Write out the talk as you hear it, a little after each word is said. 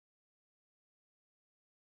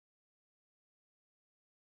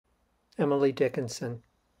Emily Dickinson.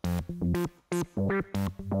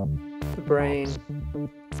 The brain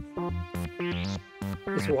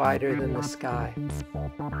is wider than the sky.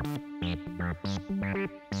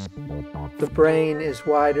 The brain is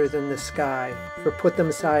wider than the sky, for put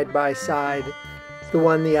them side by side, the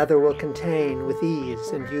one the other will contain with ease,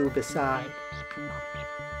 and you beside.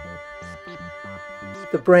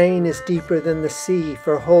 The brain is deeper than the sea,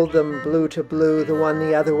 for hold them blue to blue, the one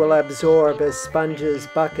the other will absorb as sponges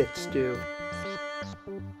buckets do.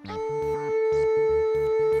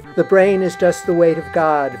 The brain is just the weight of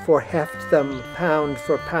God, for heft them pound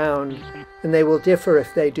for pound, and they will differ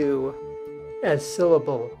if they do, as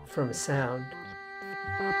syllable from sound.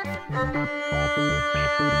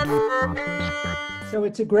 So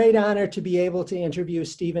it's a great honor to be able to interview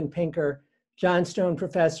Steven Pinker, Johnstone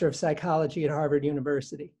Professor of Psychology at Harvard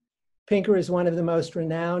University. Pinker is one of the most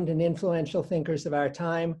renowned and influential thinkers of our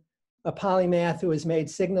time, a polymath who has made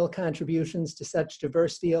signal contributions to such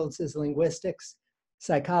diverse fields as linguistics,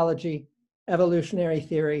 psychology, evolutionary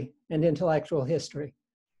theory, and intellectual history.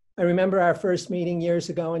 I remember our first meeting years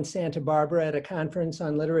ago in Santa Barbara at a conference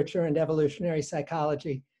on literature and evolutionary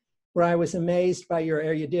psychology, where I was amazed by your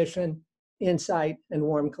erudition, insight, and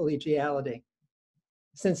warm collegiality.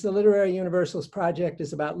 Since the Literary Universals Project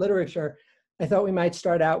is about literature, I thought we might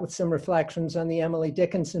start out with some reflections on the Emily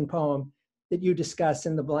Dickinson poem that you discuss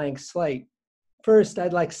in The Blank Slate. First,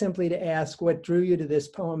 I'd like simply to ask what drew you to this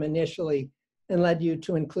poem initially and led you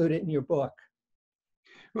to include it in your book.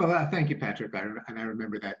 Well, thank you, Patrick. And I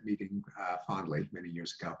remember that meeting fondly many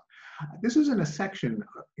years ago. This was in a section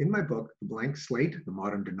in my book, The Blank Slate, The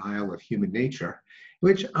Modern Denial of Human Nature,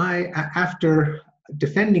 which after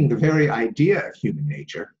defending the very idea of human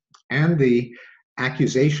nature and the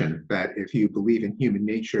accusation that if you believe in human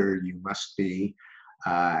nature, you must be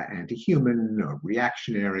anti-human or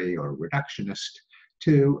reactionary or reductionist,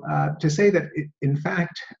 to say that, in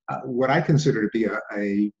fact, what I consider to be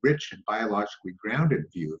a rich and biologically grounded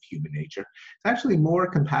view of human nature is actually more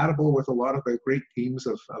compatible with a lot of the great themes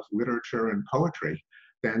of literature and poetry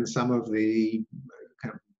than some of the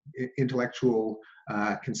kind of intellectual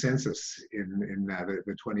consensus in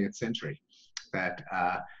the 20th century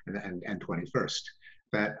and 21st.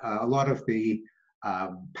 That a lot of the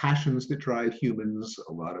passions that drive humans,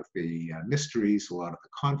 a lot of the mysteries, a lot of the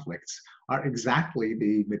conflicts are exactly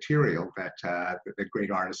the material that the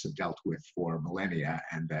great artists have dealt with for millennia,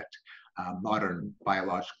 and that modern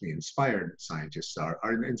biologically inspired scientists are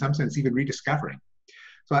in some sense even rediscovering.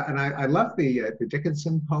 So, and I love the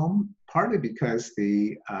Dickinson poem, partly because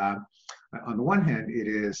on the one hand, it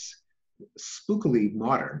is spookily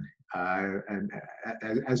modern. And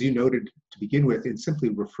as you noted to begin with, it's simply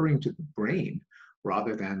referring to the brain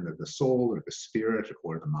rather than the soul or the spirit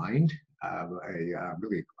or the mind,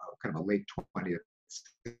 really kind of a late 20th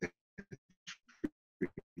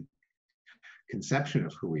conception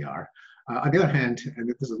of who we are. On the other hand, and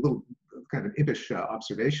this is a little kind of impish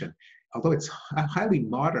observation, although it's highly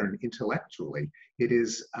modern intellectually, it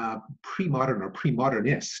is pre-modern or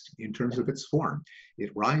pre-modernist in terms of its form.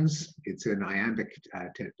 It rhymes, it's in iambic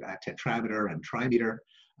tetrameter and trimeter.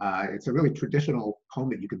 It's a really traditional poem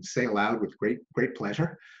that you can say aloud with great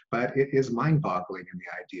pleasure, but it is mind-boggling in the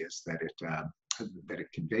ideas that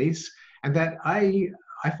it conveys, and that I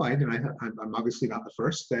find, and I'm obviously not the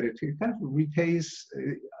first, that it kind of repays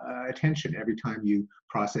attention every time you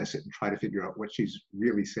process it and try to figure out what she's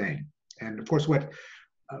really saying. And of course,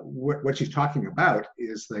 what she's talking about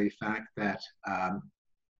is the fact that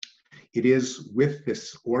it is with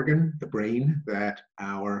this organ, the brain, that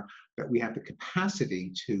we have the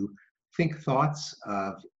capacity to think thoughts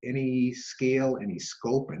of any scale, any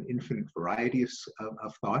scope, an infinite variety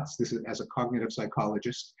of thoughts. This is, as a cognitive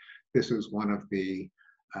psychologist, this is one of the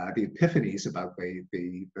epiphanies about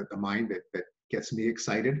the mind that gets me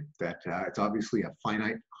excited, that it's obviously a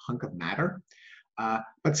finite hunk of matter.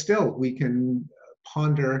 But still, we can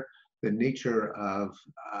ponder the nature of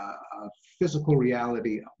physical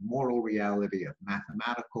reality, of moral reality, of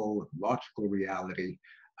mathematical, of logical reality.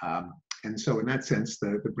 And so in that sense,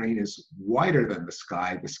 the brain is wider than the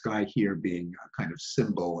sky here being a kind of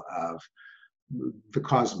symbol of the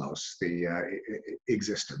cosmos, the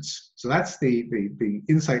existence. So that's the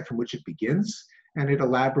insight from which it begins, and it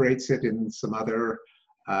elaborates it in some other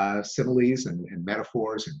similes and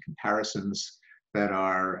metaphors and comparisons that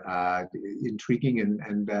are intriguing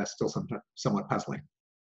and still somewhat puzzling.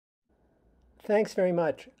 Thanks very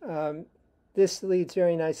much. This leads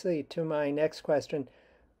very nicely to my next question.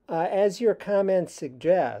 As your comments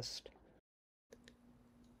suggest,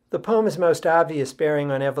 the poem's most obvious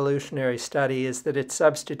bearing on evolutionary study is that it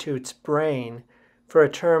substitutes brain for a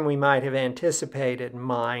term we might have anticipated,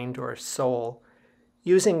 mind or soul.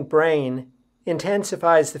 Using brain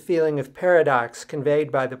intensifies the feeling of paradox conveyed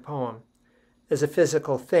by the poem. As a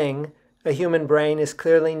physical thing, a human brain is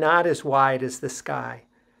clearly not as wide as the sky.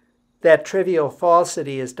 That trivial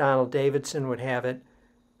falsity, as Donald Davidson would have it,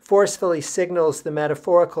 forcefully signals the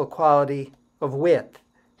metaphorical quality of width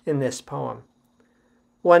in this poem.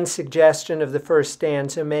 One suggestion of the first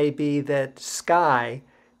stanza may be that sky,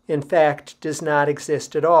 in fact, does not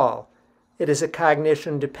exist at all. It is a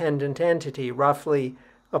cognition-dependent entity, roughly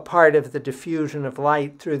a part of the diffusion of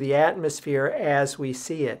light through the atmosphere as we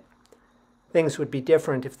see it. Things would be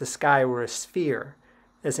different if the sky were a sphere,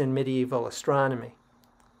 as in medieval astronomy.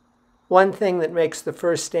 One thing that makes the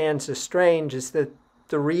first stanza strange is that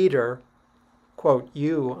the reader, quote,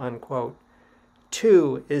 you, unquote,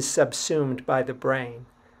 too is subsumed by the brain,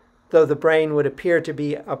 though the brain would appear to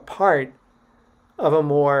be a part of a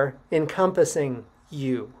more encompassing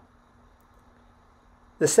you.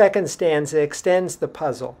 The second stanza extends the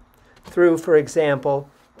puzzle through, for example,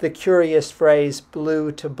 the curious phrase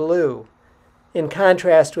blue to blue. In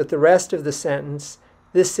contrast with the rest of the sentence,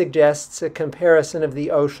 this suggests a comparison of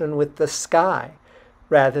the ocean with the sky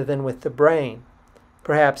rather than with the brain,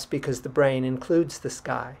 perhaps because the brain includes the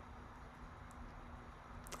sky.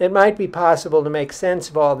 It might be possible to make sense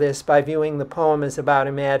of all this by viewing the poem as about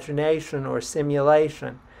imagination or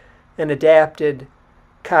simulation, an adapted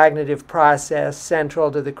cognitive process central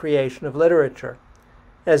to the creation of literature,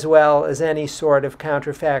 as well as any sort of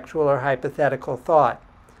counterfactual or hypothetical thought.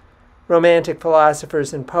 Romantic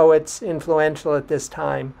philosophers and poets influential at this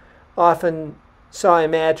time often saw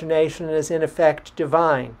imagination as in effect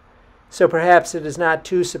divine, so perhaps it is not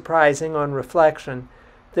too surprising on reflection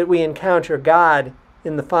that we encounter God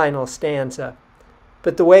in the final stanza.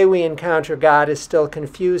 But the way we encounter God is still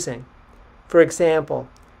confusing. For example,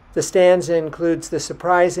 the stanza includes the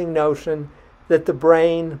surprising notion that the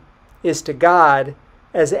brain is to God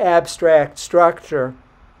as abstract structure,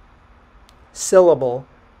 syllable,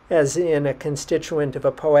 as in a constituent of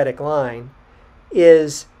a poetic line,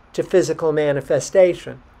 is to physical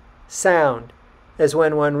manifestation, sound, as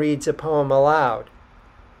when one reads a poem aloud.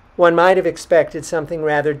 One might have expected something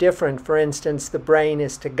rather different. For instance, the brain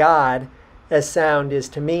is to God as sound is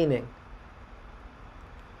to meaning.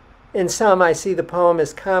 In sum, I see the poem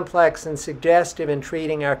as complex and suggestive in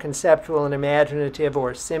treating our conceptual and imaginative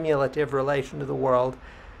or simulative relation to the world,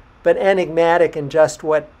 but enigmatic in just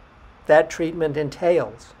what that treatment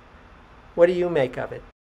entails. What do you make of it?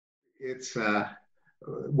 It's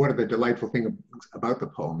one of the delightful things about the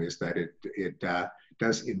poem is that it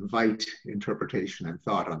does invite interpretation and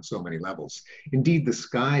thought on so many levels. Indeed, the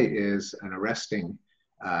sky is an arresting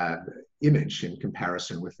image in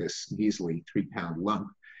comparison with this measly 3-pound lump.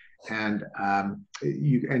 And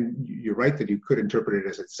you're right that you could interpret it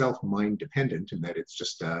as itself mind-dependent, and that it's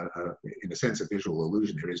just, in a sense, a visual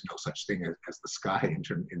illusion. There is no such thing as the sky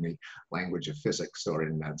in the language of physics or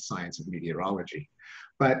in the science of meteorology.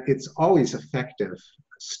 But it's always effective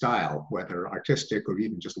style, whether artistic or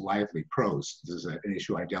even just lively prose. This is an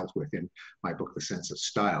issue I dealt with in my book, The Sense of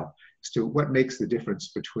Style, as to what makes the difference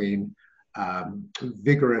between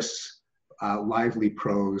vigorous lively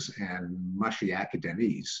prose and mushy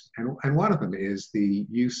academies. And one of them is the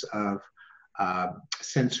use of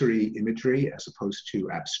sensory imagery as opposed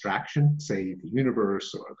to abstraction, say the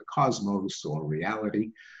universe or the cosmos or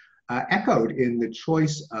reality, echoed in the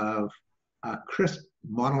choice of crisp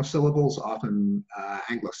monosyllables, often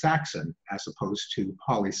Anglo-Saxon, as opposed to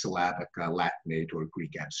polysyllabic Latinate or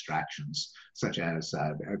Greek abstractions, such as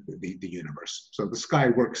the universe. So the sky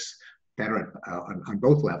works better on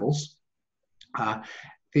both levels.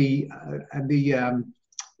 The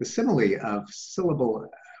simile of syllable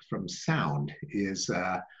from sound is,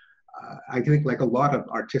 I think, like a lot of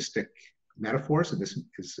artistic metaphors, and this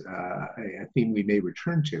is a theme we may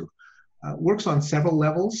return to, works on several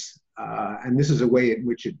levels, and this is a way in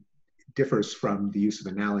which it differs from the use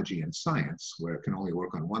of analogy in science, where it can only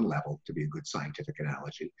work on one level to be a good scientific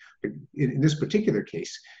analogy. But in this particular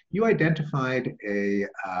case, you identified a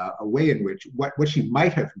way in which what she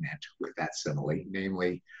might have meant with that simile,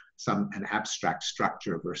 namely an abstract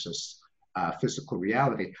structure versus physical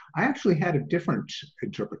reality. I actually had a different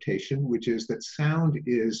interpretation, which is that sound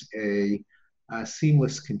is a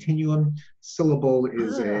seamless continuum. Syllable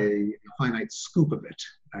is a finite scoop of it,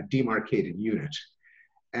 a demarcated unit.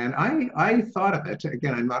 And I thought of it,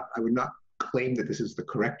 again, I would not claim that this is the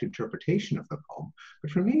correct interpretation of the poem, but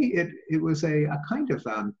for me, it was a kind of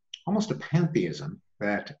almost a pantheism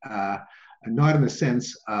that, not in the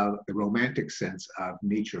sense of the romantic sense of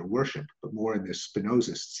nature worship, but more in the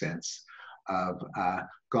Spinozist sense of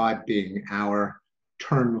God being our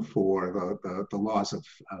term for the laws of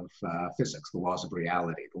physics, the laws of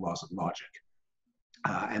reality, the laws of logic.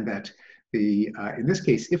 And that in this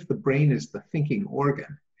case, if the brain is the thinking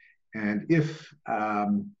organ, and if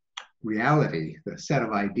reality, the set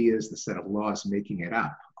of ideas, the set of laws making it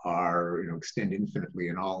up, are extend infinitely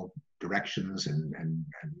in all directions and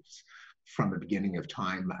from the beginning of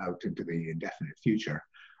time out into the indefinite future,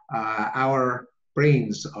 our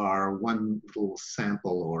brains are one little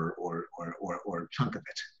sample or chunk of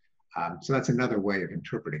it. So that's another way of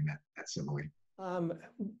interpreting that simile.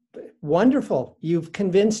 Wonderful. You've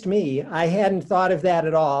convinced me. I hadn't thought of that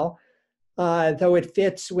at all, though it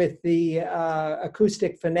fits with the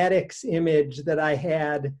acoustic phonetics image that I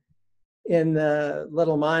had in the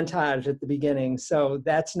little montage at the beginning. So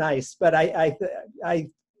that's nice. But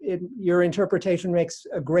your interpretation makes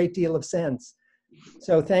a great deal of sense.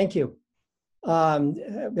 So thank you.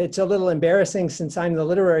 It's a little embarrassing since I'm the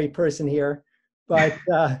literary person here, but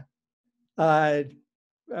I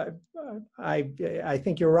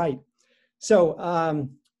think you're right. So,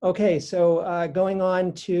 okay, so going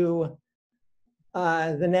on to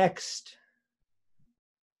the next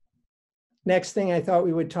thing I thought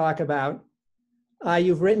we would talk about.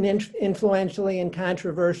 You've written influentially and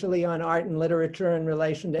controversially on art and literature in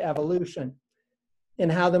relation to evolution. In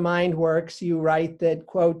How the Mind Works, you write that,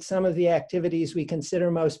 quote, some of the activities we consider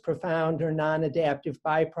most profound are non-adaptive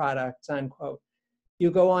byproducts, unquote. You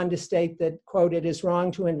go on to state that, quote, it is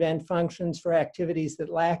wrong to invent functions for activities that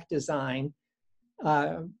lack design.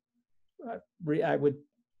 I would,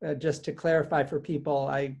 just to clarify for people,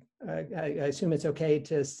 I assume it's okay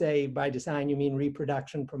to say by design you mean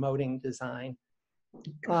reproduction promoting design.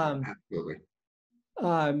 Absolutely.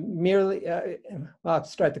 I'll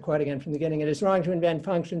start the quote again from the beginning. It is wrong to invent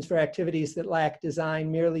functions for activities that lack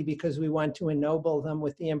design merely because we want to ennoble them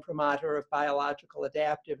with the imprimatur of biological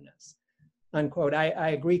adaptiveness, unquote.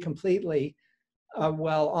 I agree completely.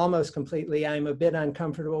 Well, almost completely. I'm a bit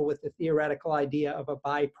uncomfortable with the theoretical idea of a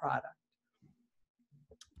byproduct.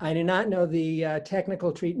 I do not know the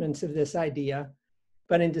technical treatments of this idea,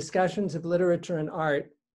 but in discussions of literature and art,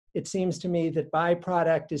 it seems to me that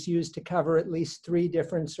byproduct is used to cover at least three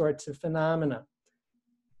different sorts of phenomena.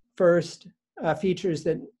 First, features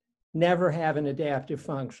that never have an adaptive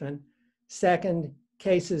function. Second,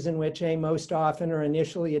 cases in which a most often or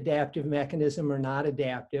initially adaptive mechanism are not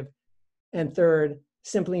adaptive. And third,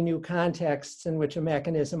 simply new contexts in which a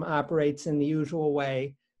mechanism operates in the usual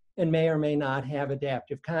way and may or may not have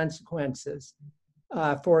adaptive consequences.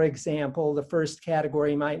 For example, the first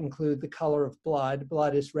category might include the color of blood.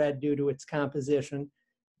 Blood is red due to its composition.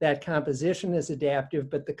 That composition is adaptive,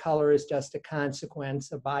 but the color is just a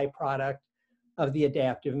consequence, a byproduct of the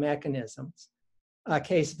adaptive mechanisms. A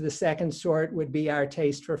case of the second sort would be our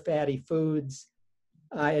taste for fatty foods.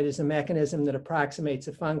 It is a mechanism that approximates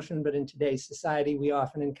a function, but in today's society, we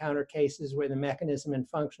often encounter cases where the mechanism and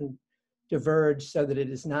function diverge so that it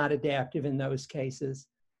is not adaptive in those cases.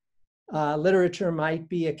 Literature might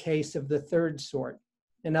be a case of the third sort.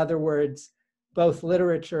 In other words, with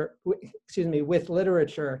literature,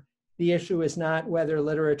 the issue is not whether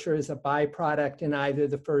literature is a byproduct in either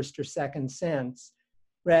the first or second sense.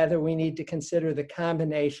 Rather, we need to consider the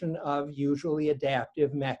combination of usually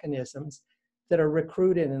adaptive mechanisms that are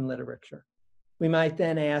recruited in literature. We might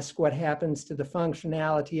then ask what happens to the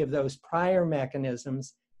functionality of those prior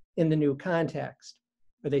mechanisms in the new context.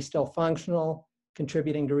 Are they still functional,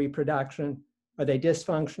 contributing to reproduction? Are they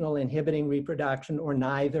dysfunctional, inhibiting reproduction, or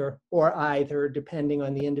neither, or either, depending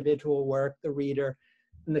on the individual work, the reader,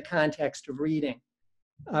 and the context of reading?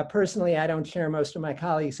 Personally, I don't share most of my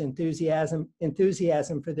colleagues' enthusiasm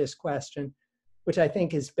for this question, which I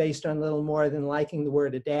think is based on little more than liking the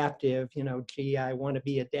word adaptive. Gee, I want to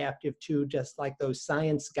be adaptive too, just like those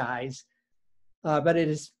science guys. But it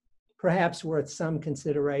is perhaps worth some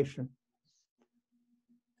consideration.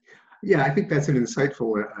 Yeah, I think that's an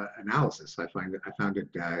insightful analysis. I found it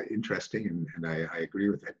interesting, and I agree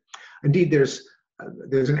with it. Indeed,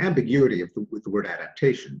 there's an ambiguity with the word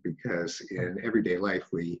adaptation, because in everyday life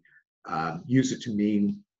we use it to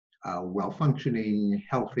mean well-functioning,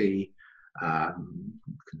 healthy,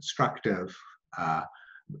 constructive,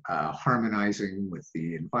 harmonizing with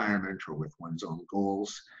the environment or with one's own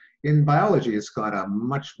goals. In biology, it's got a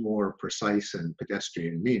much more precise and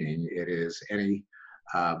pedestrian meaning. It is any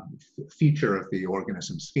feature of the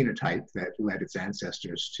organism's phenotype that led its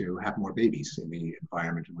ancestors to have more babies in the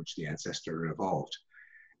environment in which the ancestor evolved.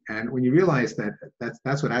 And when you realize that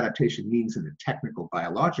that's what adaptation means in a technical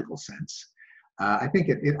biological sense, I think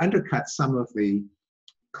it undercuts some of the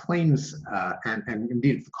claims and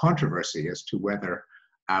indeed the controversy as to whether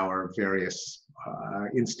our various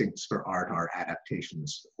instincts for art are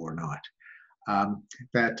adaptations or not.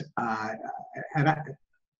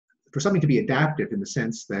 For something to be adaptive in the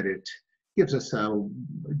sense that it gives us a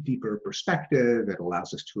deeper perspective, it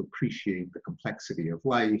allows us to appreciate the complexity of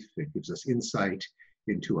life, it gives us insight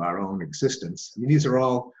into our own existence. I mean, these are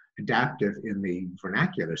all adaptive in the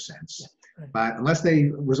vernacular sense, but unless they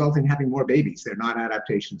result in having more babies, they're not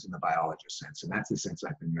adaptations in the biologist sense, and that's the sense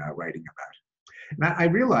I've been writing about. And I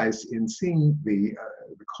realize in seeing the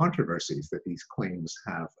controversies that these claims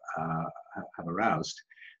have aroused,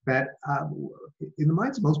 that in the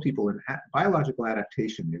minds of most people, biological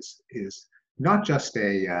adaptation is not just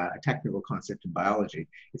a technical concept in biology.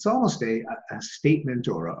 It's almost a statement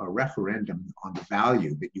or a referendum on the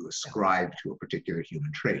value that you ascribe to a particular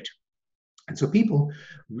human trait. And so people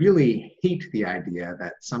really hate the idea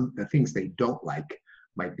that the things they don't like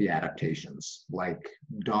might be adaptations, like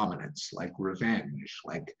dominance, like revenge,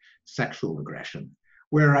 like sexual aggression,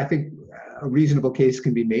 where I think a reasonable case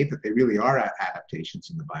can be made that they really are adaptations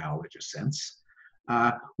in the biologist sense.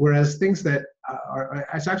 Whereas things that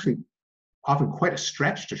it's actually often quite a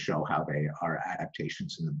stretch to show how they are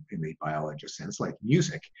adaptations in the biologist sense, like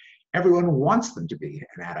music. Everyone wants them to be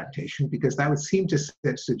an adaptation because that would seem to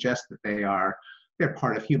suggest that they're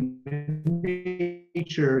part of human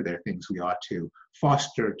nature, they're things we ought to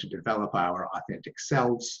foster to develop our authentic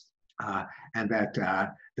selves. And that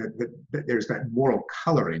there's that moral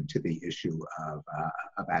coloring to the issue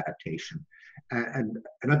of adaptation. And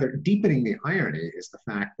another deepening the irony is the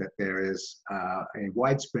fact that there is a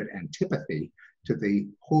widespread antipathy to the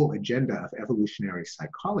whole agenda of evolutionary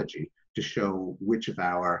psychology to show which of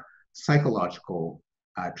our psychological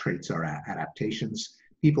traits are adaptations.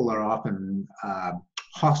 People are often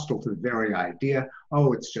hostile to the very idea,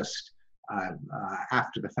 oh, it's just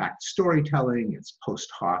after the fact storytelling, it's post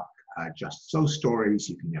hoc just so stories,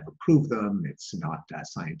 you can never prove them, it's not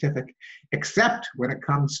scientific, except when it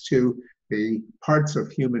comes to the parts of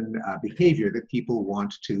human behavior that people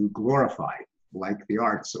want to glorify, like the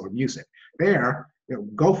arts or music. There,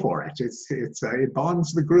 go for it. It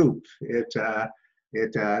bonds the group. It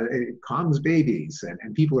calms babies,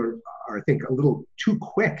 and people are, I think, a little too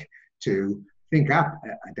quick to think up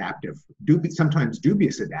adaptive, sometimes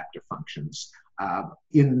dubious adaptive functions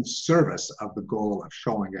in service of the goal of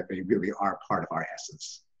showing that they really are part of our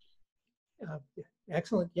essence.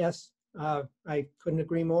 Excellent. Yes, I couldn't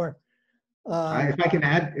agree more. If I can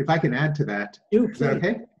add to that, is that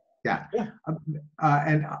okay? Yeah.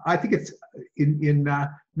 And I think it's in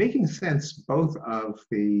making sense both of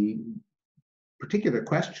the particular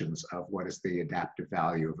questions of what is the adaptive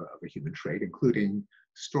value of a human trait, including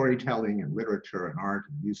storytelling and literature and art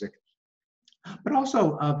and music, but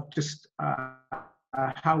also of just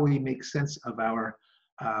how we make sense of our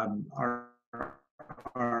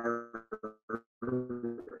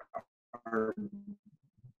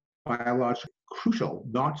biologically crucial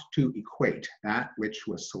not to equate that which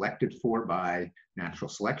was selected for by natural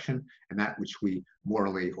selection and that which we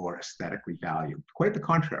morally or aesthetically value. Quite the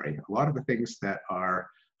contrary. A lot of the things that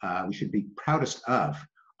we should be proudest of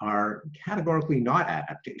are categorically not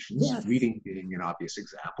adaptations, yes. Reading being an obvious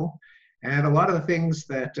example. And a lot of the things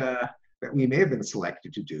that we may have been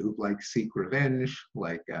selected to do, like seek revenge,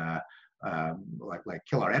 like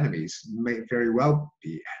kill our enemies, may very well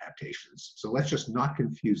be adaptations. So let's just not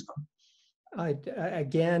confuse them.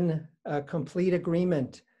 Again, a complete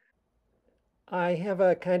agreement. I have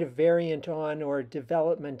a kind of variant on or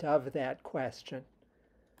development of that question.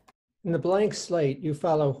 In the blank slate, you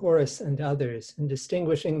follow Horace and others in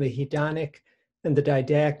distinguishing the hedonic and the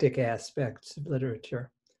didactic aspects of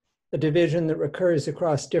literature, a division that recurs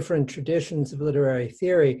across different traditions of literary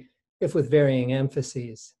theory, if with varying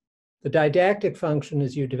emphases. The didactic function,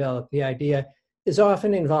 as you develop the idea, is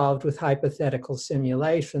often involved with hypothetical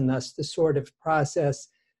simulation, thus the sort of process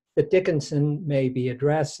that Dickinson may be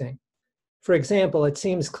addressing. For example, it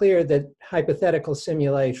seems clear that hypothetical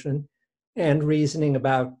simulation and reasoning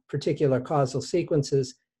about particular causal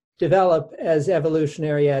sequences develop as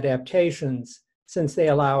evolutionary adaptations, since they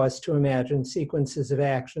allow us to imagine sequences of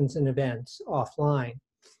actions and events offline.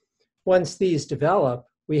 Once these develop,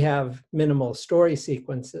 we have minimal story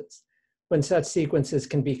sequences. When such sequences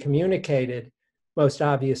can be communicated, most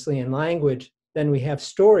obviously in language, then we have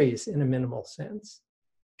stories in a minimal sense.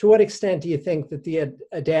 To what extent do you think that the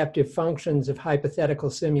adaptive functions of hypothetical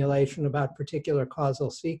simulation about particular causal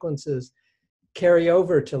sequences carry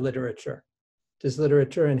over to literature? Does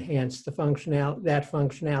literature enhance that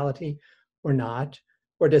functionality or not?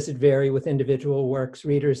 Or does it vary with individual works,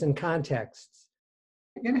 readers, and contexts?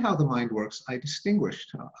 In How the Mind Works, I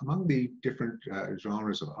distinguished among the different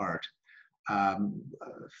genres of art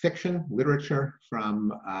fiction, literature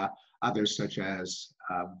from others such as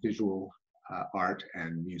visual art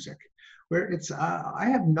and music, where it's, I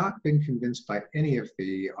have not been convinced by any of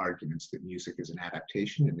the arguments that music is an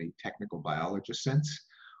adaptation in the technical biologist sense.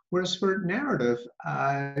 Whereas for narrative,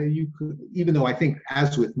 you could, even though I think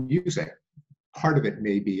as with music, part of it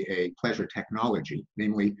may be a pleasure technology,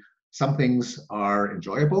 namely some things are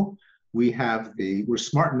enjoyable. We're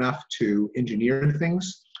smart enough to engineer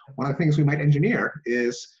things. One of the things we might engineer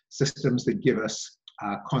is systems that give us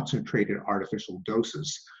concentrated artificial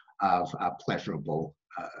doses of pleasurable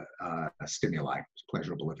stimuli,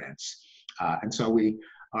 pleasurable events. And so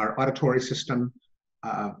our auditory system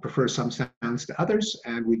prefers some sounds to others,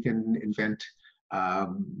 and we can invent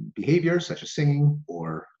behaviors such as singing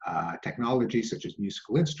or technology such as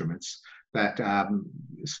musical instruments that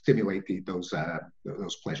stimulate those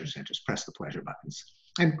pleasure centers, press the pleasure buttons.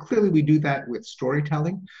 And clearly we do that with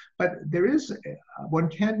storytelling, but one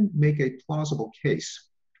can make a plausible case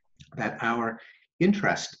that our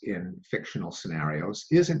interest in fictional scenarios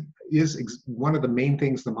is one of the main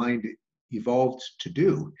things the mind evolved to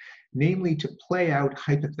do, namely to play out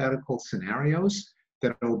hypothetical scenarios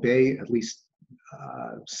that obey at least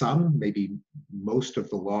some, maybe most of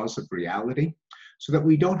the laws of reality, so that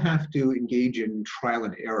we don't have to engage in trial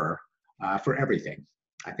and error for everything.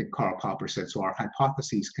 I think Karl Popper said, so our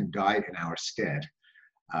hypotheses can die in our stead.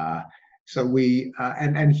 So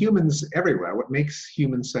and humans everywhere, what makes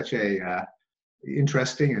humans such a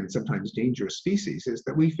interesting and sometimes dangerous species is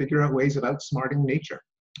that we figure out ways of outsmarting nature.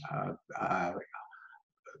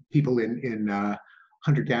 People in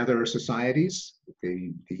hunter-gatherer societies,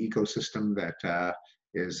 the ecosystem that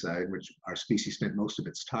is in which our species spent most of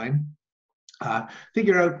its time,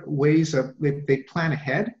 figure out ways of, they plan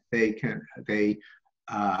ahead, they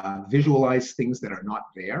visualize things that are not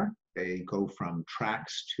there. They go from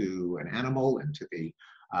tracks to an animal and to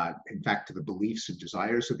in fact, to the beliefs and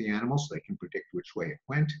desires of the animal, so they can predict which way it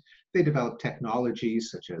went. They develop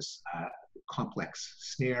technologies such as complex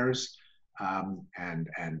snares and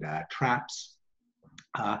traps.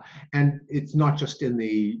 And it's not just in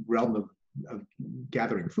the realm of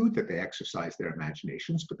gathering food that they exercise their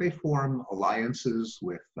imaginations, but they form alliances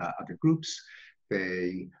with other groups.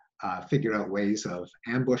 They figure out ways of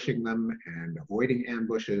ambushing them and avoiding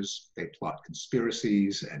ambushes. They plot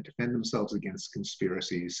conspiracies and defend themselves against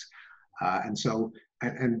conspiracies.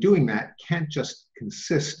 And doing that can't just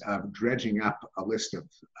consist of dredging up a list of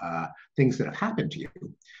things that have happened to you,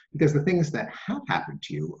 because the things that have happened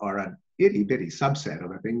to you are an itty-bitty subset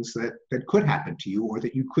of the things that could happen to you or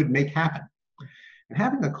that you could make happen. And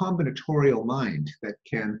having a combinatorial mind that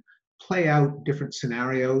can play out different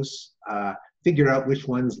scenarios, figure out which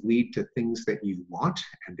ones lead to things that you want,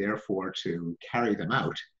 and therefore to carry them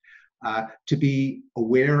out, to be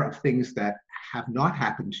aware of things that have not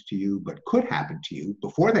happened to you but could happen to you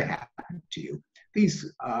before they happen to you.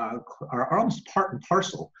 These are almost part and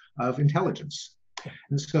parcel of intelligence.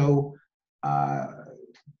 And so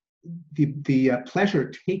the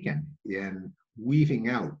pleasure taken in weaving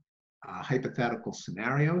out hypothetical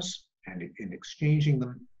scenarios and in exchanging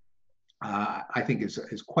them, I think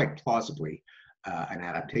is quite plausibly an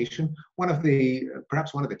adaptation.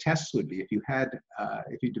 Perhaps one of the tests would be if you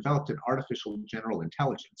developed an artificial general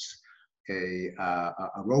intelligence, a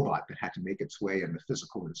robot that had to make its way in the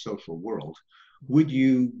physical and social world, would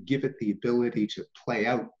you give it the ability to play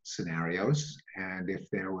out scenarios? And if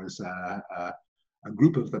there was a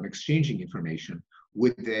group of them exchanging information,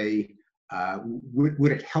 would it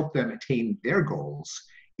help them attain their goals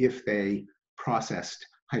if they processed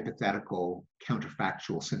hypothetical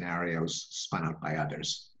counterfactual scenarios spun out by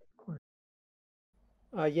others?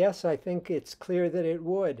 Yes, I think it's clear that it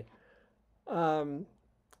would.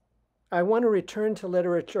 I want to return to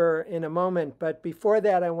literature in a moment, but before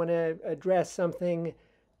that, I want to address something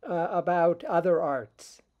about other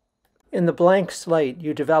arts. In The Blank Slate,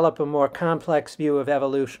 you develop a more complex view of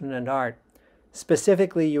evolution and art.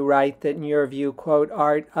 Specifically, you write that in your view, quote,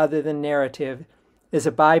 art other than narrative is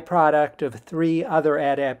a byproduct of three other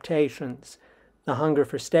adaptations: the hunger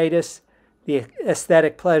for status, the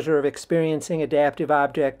aesthetic pleasure of experiencing adaptive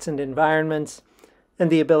objects and environments, and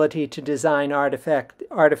the ability to design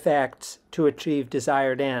artifacts to achieve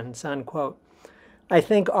desired ends, unquote. I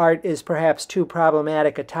think art is perhaps too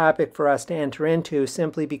problematic a topic for us to enter into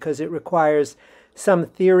simply because it requires some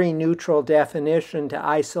theory-neutral definition to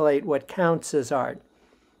isolate what counts as art.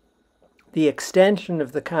 The extension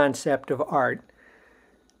of the concept of art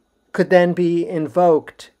could then be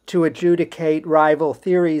invoked to adjudicate rival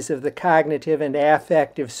theories of the cognitive and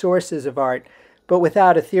affective sources of art, But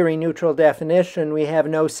without a theory-neutral definition, we have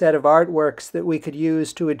no set of artworks that we could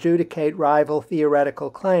use to adjudicate rival theoretical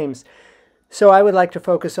claims. So I would like to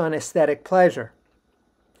focus on aesthetic pleasure.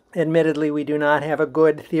 Admittedly, we do not have a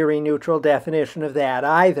good theory-neutral definition of that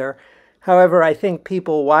either. However, I think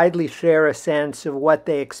people widely share a sense of what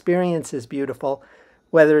they experience as beautiful,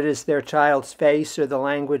 whether it is their child's face or the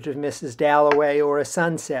language of Mrs. Dalloway or a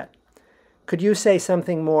sunset. Could you say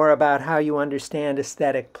something more about how you understand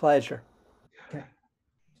aesthetic pleasure? Okay.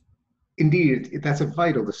 Indeed, that's a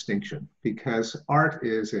vital distinction because art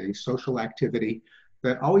is a social activity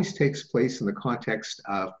that always takes place in the context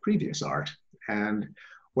of previous art. And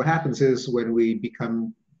what happens is when we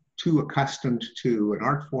become too accustomed to an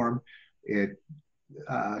art form, it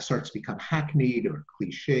starts to become hackneyed or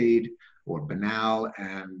cliched or banal,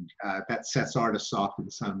 and that sets artists off in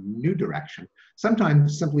some new direction,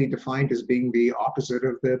 sometimes simply defined as being the opposite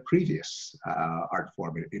of the previous art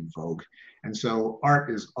form in vogue. And so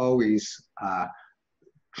art is always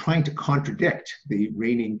trying to contradict the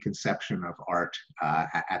reigning conception of art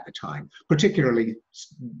at the time, particularly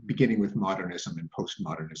beginning with modernism and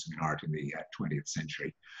postmodernism in art in the 20th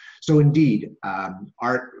century. So indeed,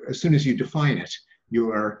 art, as soon as you define it, you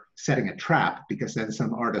are setting a trap because then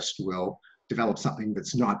some artist will develop something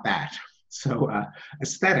that's not that. So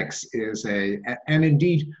aesthetics is and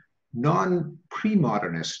indeed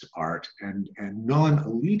non-pre-modernist art and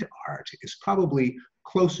non-elite art is probably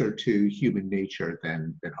closer to human nature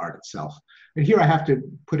than art itself. And here I have to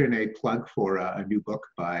put in a plug for a new book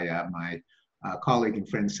by my colleague and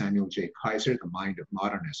friend Samuel J. Kaiser, The Mind of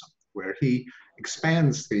Modernism, where he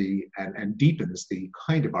expands and deepens the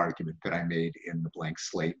kind of argument that I made in The Blank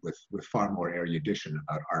Slate with far more erudition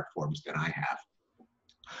about art forms than I have.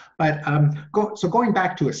 But so going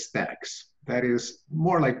back to aesthetics, that is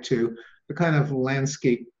more like to the kind of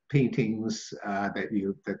landscape paintings that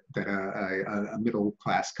a middle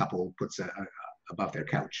class couple puts above their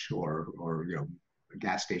couch, or a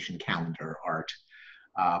gas station calendar art,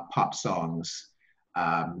 pop songs,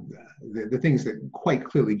 the things that quite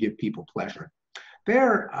clearly give people pleasure.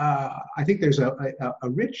 There, I think there's a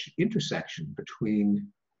rich intersection between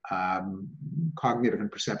cognitive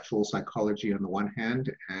and perceptual psychology on the one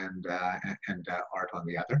hand and art on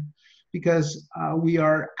the other, because we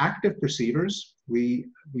are active perceivers. We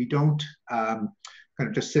don't kind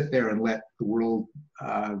of just sit there and let the world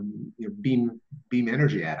beam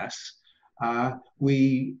energy at us.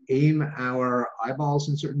 We aim our eyeballs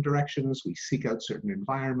in certain directions. We seek out certain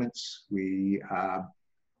environments.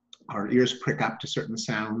 Our ears prick up to certain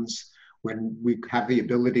sounds. When we have the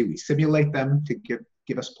ability, we simulate them to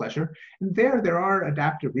give us pleasure. And there are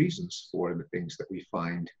adaptive reasons for the things that we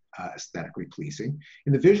find aesthetically pleasing.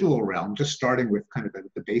 In the visual realm, just starting with kind of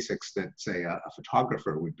the basics that, say, a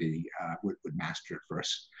photographer would master at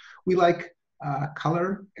first. We like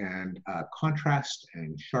color and contrast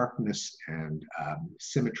and sharpness and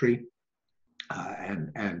symmetry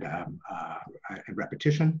and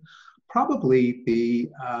repetition. Probably the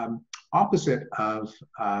opposite of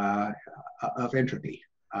entropy.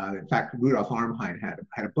 In fact, Rudolf Arnheim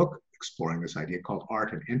had a book exploring this idea called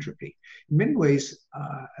Art and Entropy. In many ways,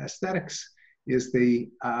 aesthetics is the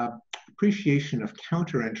appreciation of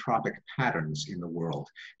counter-entropic patterns in the world.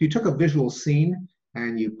 If you took a visual scene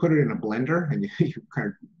and you put it in a blender and you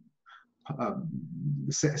kind of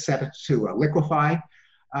set it to liquefy,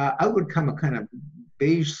 out would come a kind of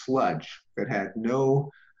beige sludge that had no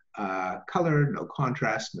color, no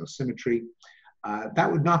contrast, no symmetry.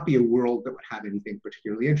 That would not be a world that would have anything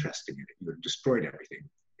particularly interesting in it. You would have destroyed everything.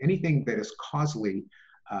 Anything that is causally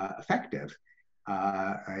effective,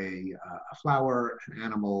 a flower, an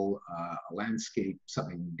animal, a landscape,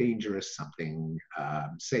 something dangerous, something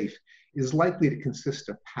safe, is likely to consist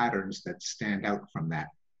of patterns that stand out from that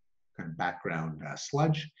kind of background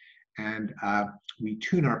sludge. And we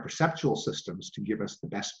tune our perceptual systems to give us the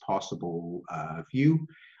best possible view.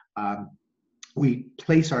 We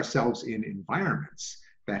place ourselves in environments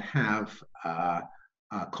that have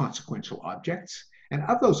consequential objects. And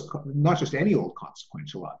of those, not just any old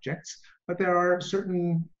consequential objects, but there are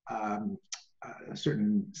certain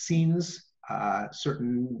scenes,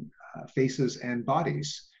 certain faces and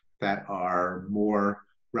bodies that are more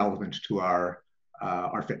relevant to our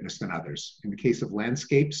fitness than others. In the case of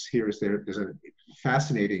landscapes, there's a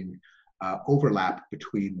fascinating overlap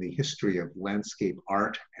between the history of landscape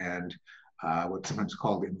art and what's sometimes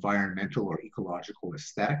called environmental or ecological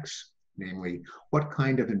aesthetics, namely what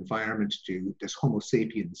kind of environment does Homo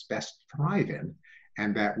sapiens best thrive in,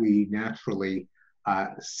 and that we naturally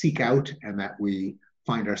seek out and that we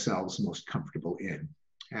find ourselves most comfortable in.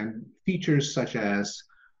 And features such as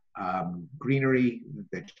greenery,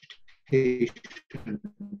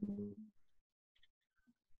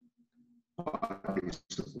 bodies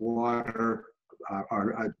of water,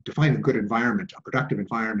 define a good environment, a productive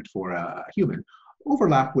environment for a human,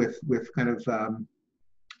 overlap with kind of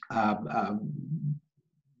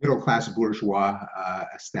middle-class bourgeois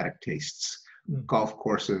aesthetic tastes, golf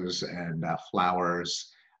courses and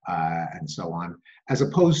flowers and so on, as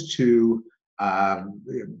opposed to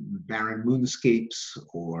barren moonscapes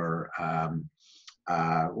or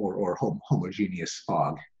homogeneous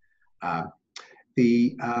fog.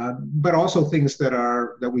 But also things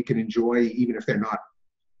that we can enjoy even if they're not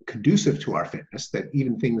conducive to our fitness, that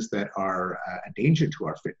even things that are a danger to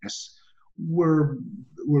our fitness, we're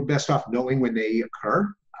best off knowing when they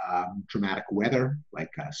occur. Dramatic weather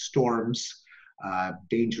like storms,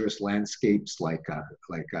 dangerous landscapes like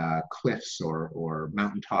cliffs or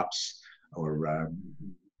mountaintops or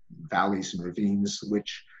valleys and ravines,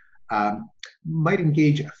 which might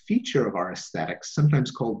engage a feature of our aesthetics,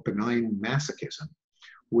 sometimes called benign masochism,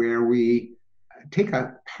 where we take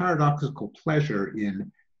a paradoxical pleasure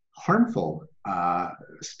in harmful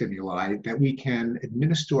stimuli that we can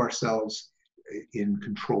administer ourselves in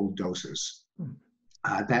controlled doses.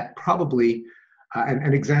 That probably,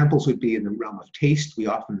 and examples would be in the realm of taste.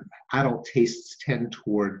 Adult tastes tend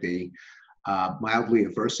toward the mildly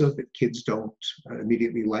aversive that kids don't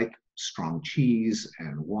immediately like: strong cheese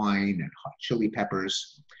and wine and hot chili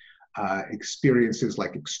peppers. Experiences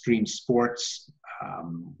like extreme sports,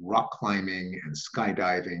 rock climbing and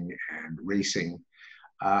skydiving and racing.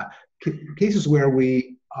 Cases where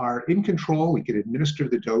we are in control, we can administer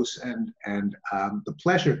the dose, and the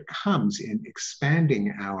pleasure comes in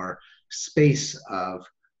expanding our space of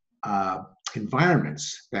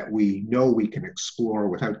environments that we know we can explore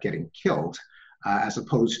without getting killed, as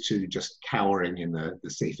opposed to just cowering in the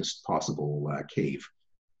safest possible cave.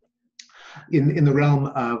 In the realm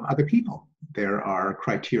of other people, there are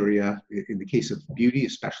criteria, in the case of beauty,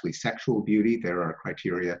 especially sexual beauty, there are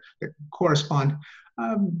criteria that correspond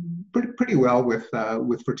pretty well with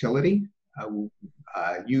fertility,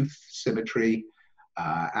 youth, symmetry,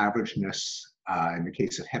 averageness. In the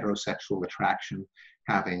case of heterosexual attraction,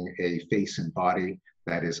 having a face and body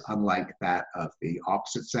that is unlike that of the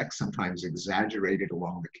opposite sex, sometimes exaggerated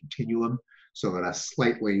along the continuum, so that a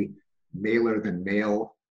slightly maler than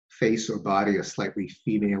male face or body, a slightly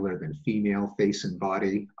femaler than female face and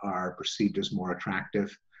body are perceived as more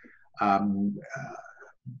attractive.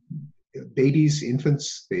 Babies,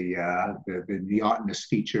 infants, the neotenous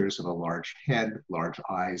features of a large head, large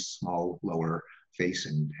eyes, small lower face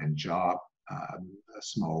and jaw, a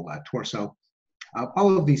small torso.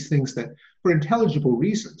 All of these things that, for intelligible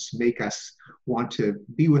reasons, make us want to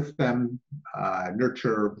be with them,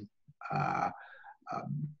 nurture,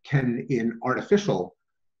 can in artificial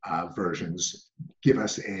versions give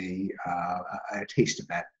us a taste of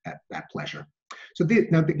that pleasure. So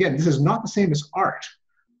now again, this is not the same as art,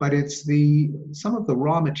 but it's some of the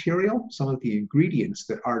raw material, some of the ingredients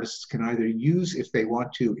that artists can either use if they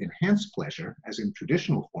want to enhance pleasure, as in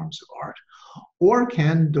traditional forms of art, or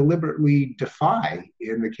can deliberately defy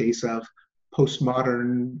in the case of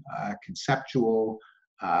postmodern, conceptual,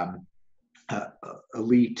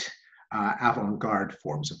 elite, avant-garde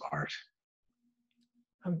forms of art.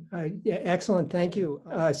 Yeah, excellent, thank you.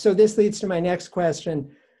 So this leads to my next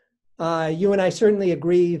question. You and I certainly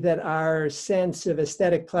agree that our sense of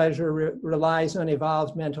aesthetic pleasure relies on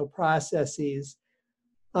evolved mental processes.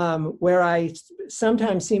 Where I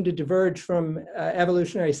sometimes seem to diverge from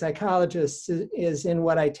evolutionary psychologists is in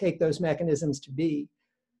what I take those mechanisms to be.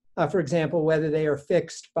 For example, whether they are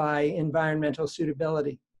fixed by environmental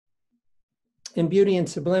suitability. In Beauty and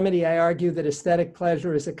Sublimity, I argue that aesthetic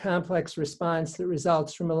pleasure is a complex response that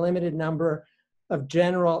results from a limited number of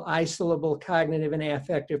general isolable cognitive and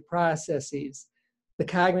affective processes. The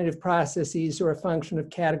cognitive processes are a function of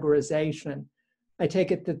categorization. I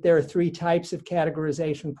take it that there are three types of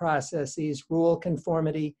categorization processes: rule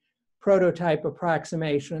conformity, prototype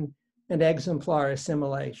approximation, and exemplar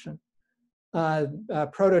assimilation.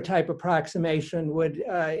 Prototype approximation would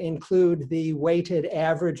include the weighted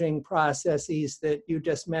averaging processes that you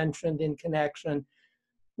just mentioned in connection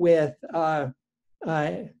with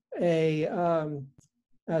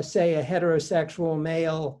say a heterosexual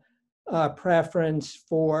male preference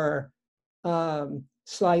for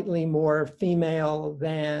slightly more female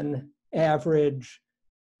than average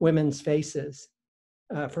women's faces,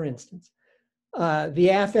 for instance. The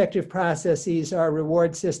affective processes are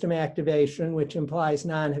reward system activation, which implies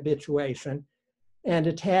non-habituation, and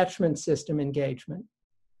attachment system engagement.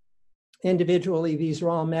 Individually, these are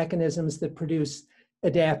all mechanisms that produce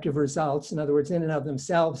adaptive results. In other words, in and of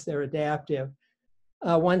themselves, they're adaptive.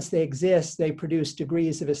 once they exist, they produce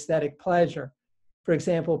degrees of aesthetic pleasure. For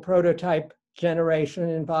example, prototype generation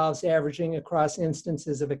involves averaging across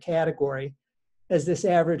instances of a category. As this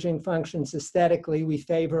averaging functions aesthetically, we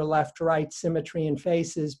favor left-right symmetry in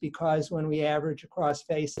faces because when we average across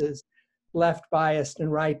faces, left-biased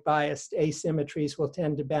and right-biased asymmetries will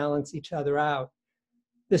tend to balance each other out.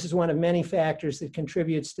 This is one of many factors that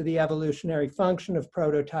contributes to the evolutionary function of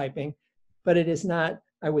prototyping, but it is not,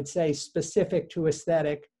 I would say, specific to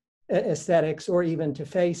aesthetics or even to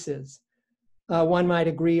faces. One might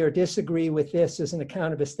agree or disagree with this as an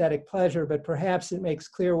account of aesthetic pleasure, but perhaps it makes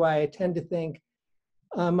clear why I tend to think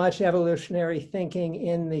much evolutionary thinking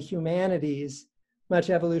in the humanities, much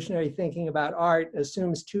evolutionary thinking about art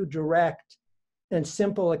assumes too direct and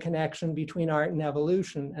simple a connection between art and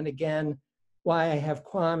evolution. And again, why I have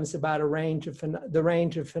qualms about the range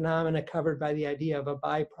of phenomena covered by the idea of a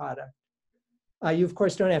byproduct. You, of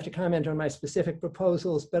course, don't have to comment on my specific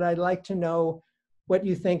proposals, but I'd like to know what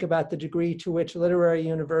you think about the degree to which literary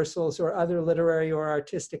universals or other literary or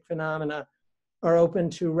artistic phenomena are open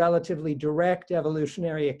to relatively direct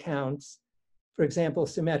evolutionary accounts. For example,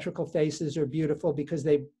 symmetrical faces are beautiful because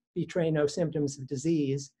they betray no symptoms of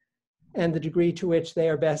disease, and the degree to which they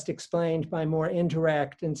are best explained by more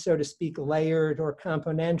indirect and, so to speak, layered or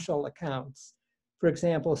componential accounts. For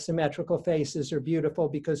example, symmetrical faces are beautiful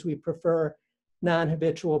because we prefer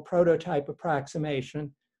non-habitual prototype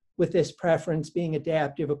approximation, with this preference being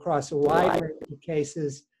adaptive across a wide range of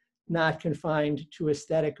cases, not confined to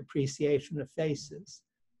aesthetic appreciation of faces.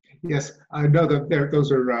 Yes, I know that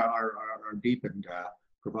those are deep and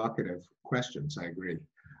provocative questions. I agree.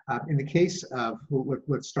 In the case of,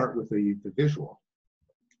 let's start with the visual.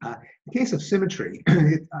 In the case of symmetry,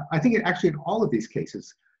 I think actually in all of these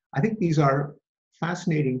cases, I think these are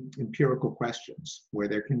fascinating empirical questions where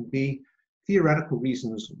there can be theoretical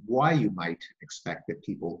reasons why you might expect that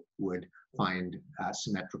people would find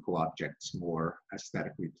symmetrical objects more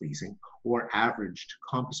aesthetically pleasing or averaged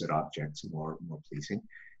composite objects more pleasing.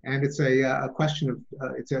 And it's a question of,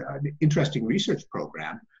 it's an interesting research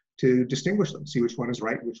program to distinguish them, see which one is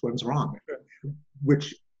right, which one's wrong,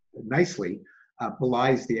 which nicely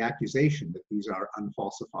belies the accusation that these are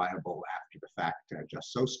unfalsifiable after the fact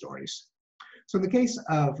just so stories. So in the case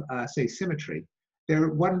of, say, symmetry,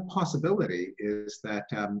 one possibility is that,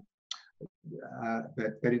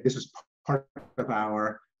 that this is part of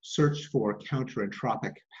our search for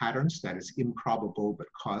counterentropic patterns, that is improbable but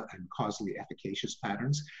causally efficacious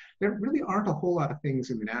patterns. There really aren't a whole lot of things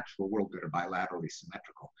in the natural world that are bilaterally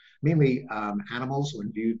symmetrical, mainly animals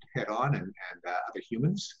when viewed head on and other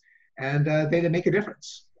humans, and they make a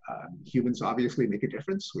difference. Humans obviously make a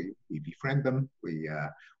difference. We befriend them, we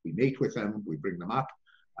mate with them, we bring them up,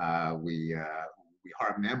 we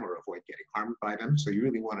harm them or avoid getting harmed by them. So you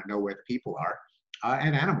really want to know where the people are.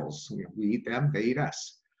 And animals, we eat them, they eat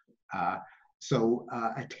us. So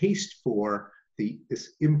a taste for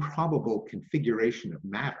this improbable configuration of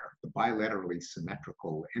matter, the bilaterally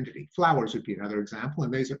symmetrical entity. Flowers would be another example,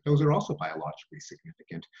 and those are also biologically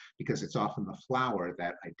significant because it's often the flower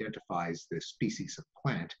that identifies the species of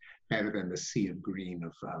plant better than the sea of green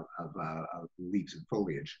of leaves and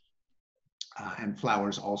foliage. And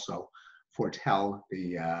flowers also foretell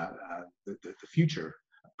the future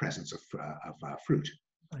presence of fruit.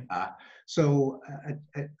 Right. So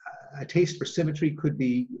a taste for symmetry could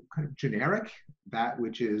be kind of generic, that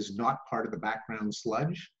which is not part of the background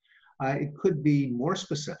sludge. It could be more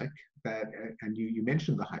specific, that, and you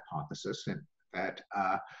mentioned the hypothesis, and that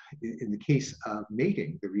in the case of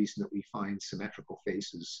mating, the reason that we find symmetrical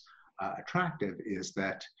faces attractive is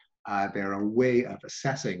that they're a way of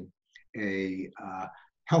assessing a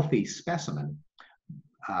healthy specimen,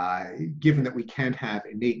 given that we can't have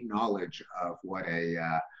innate knowledge of what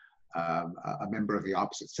a member of the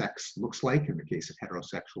opposite sex looks like in the case of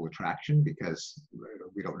heterosexual attraction, because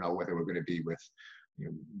we don't know whether we're going to be with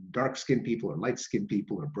dark-skinned people or light-skinned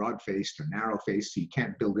people or broad-faced or narrow-faced, so you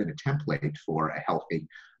can't build in a template for a healthy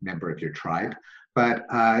member of your tribe. But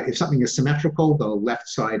if something is symmetrical, the left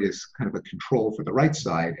side is kind of a control for the right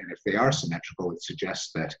side, and if they are symmetrical, it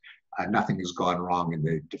suggests that nothing has gone wrong in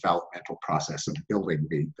the developmental process of building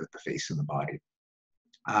the face and the body.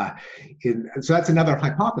 So that's another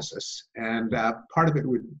hypothesis, and part of it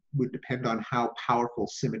would depend on how powerful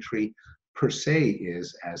symmetry per se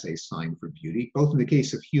is as a sign for beauty, both in the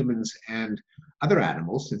case of humans and other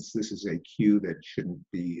animals, since this is a cue that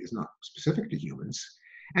is not specific to humans,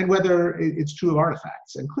 and whether it's true of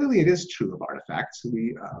artifacts. And clearly it is true of artifacts. A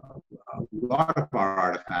lot of our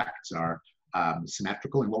artifacts are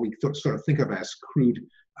symmetrical, and what we sort of think of as crude,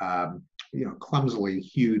 clumsily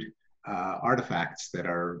hewed artifacts that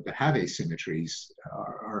have asymmetries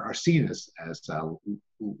are seen as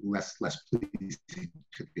less pleasing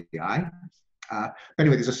to the eye. But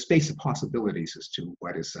anyway, there's a space of possibilities as to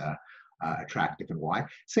what is attractive and why.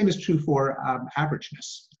 Same is true for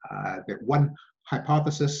averageness. That one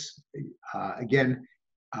hypothesis, again,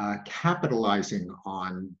 capitalizing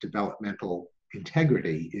on developmental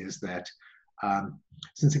integrity, is that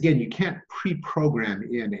since again, you can't pre-program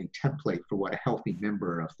in a template for what a healthy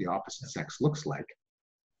member of the opposite sex looks like,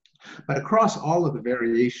 but across all of the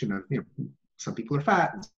variation of, some people are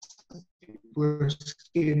fat, some people are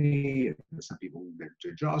skinny, some people,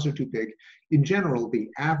 their jaws are too big. In general, the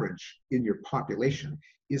average in your population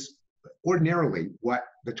is ordinarily what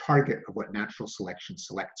the target of what natural selection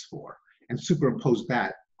selects for, and superimpose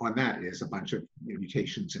that on that is a bunch of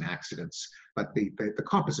mutations and accidents, but the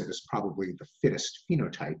composite is probably the fittest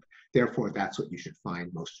phenotype. Therefore, that's what you should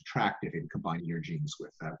find most attractive in combining your genes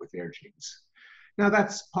with their genes. Now,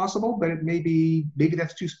 that's possible, but it maybe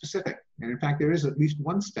that's too specific. And in fact, there is at least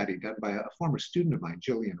one study done by a former student of mine,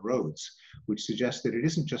 Jillian Rhodes, which suggests that it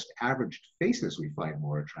isn't just averaged faces we find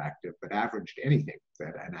more attractive, but averaged anything,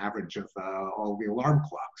 that an average of all the alarm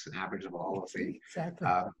clocks, an average of all of the Exactly.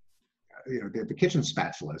 The kitchen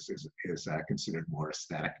spatula is considered more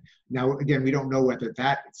aesthetic. Now, again, we don't know whether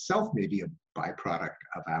that itself may be a byproduct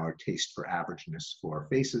of our taste for averageness for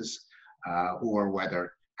faces, or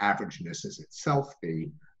whether averageness is itself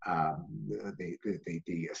the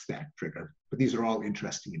aesthetic trigger. But these are all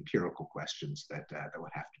interesting empirical questions that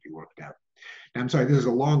would have to be worked out. Now, I'm sorry, this is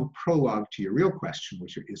a long prologue to your real question,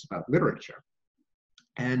 which is about literature.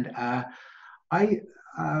 And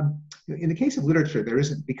in the case of literature, there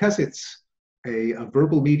isn't, because it's a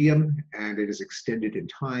verbal medium and it is extended in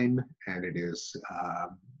time and it is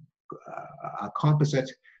a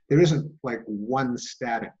composite, there isn't like one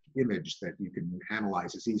static image that you can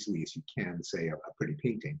analyze as easily as you can, say, a pretty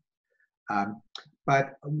painting.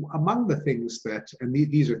 But among the things that, and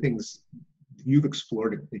these are things you've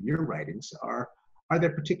explored in your writings, are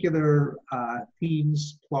there particular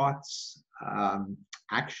themes, plots,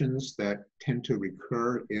 actions that tend to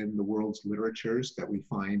recur in the world's literatures that we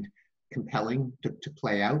find compelling to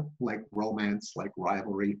play out, like romance, like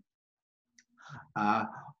rivalry?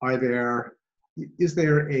 Is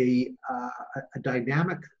there a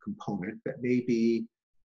dynamic component that may be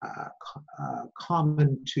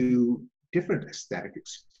common to different aesthetic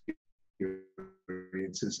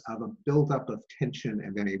experiences of a buildup of tension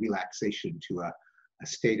and then a relaxation to a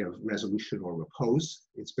state of resolution or repose?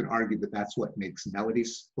 It's been argued that that's what makes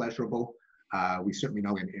melodies pleasurable. We certainly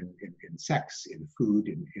know in sex, in food,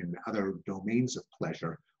 in other domains of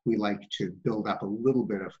pleasure, we like to build up a little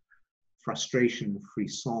bit of frustration,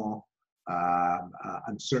 frisson,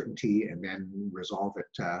 uncertainty, and then resolve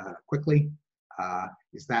it quickly.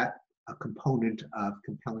 Is that a component of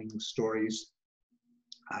compelling stories?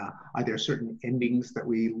 Are there certain endings that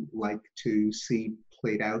we like to see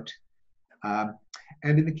played out?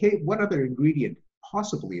 And in the case, what other ingredient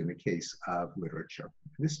possibly in the case of literature?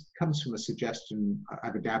 This comes from a suggestion,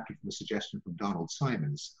 I've adapted from a suggestion from Donald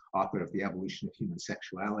Simons, author of The Evolution of Human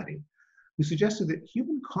Sexuality, who suggested that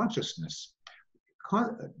human consciousness,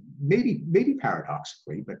 maybe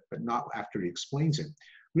paradoxically, but not after he explains it,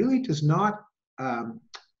 really does not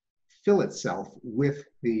fill itself with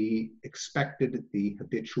the expected, the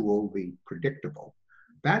habitual, the predictable.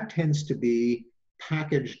 That tends to be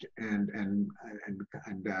packaged and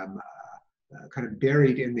kind of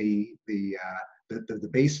buried in the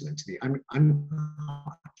basement, the unconscious.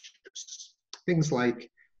 Things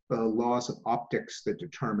like the laws of optics that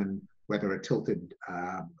determine whether a tilted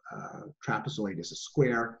trapezoid is a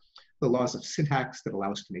square, the laws of syntax that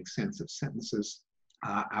allow us to make sense of sentences,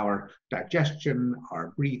 our digestion,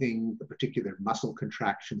 our breathing, the particular muscle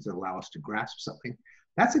contractions that allow us to grasp something.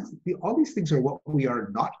 All these things are what we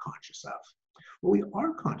are not conscious of. What we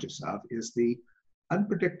are conscious of is the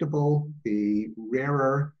unpredictable, the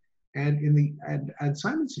rarer, and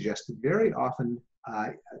Simon suggested very often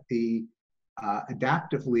the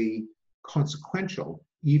adaptively consequential,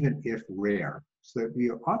 even if rare. So that we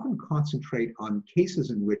often concentrate on cases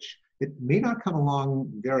in which it may not come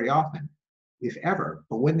along very often, if ever,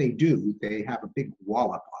 but when they do, they have a big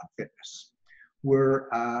wallop on fitness. We're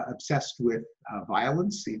obsessed with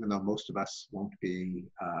violence, even though most of us won't be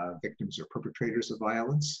victims or perpetrators of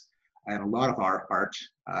violence. And a lot of our art,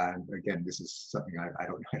 again, this is something I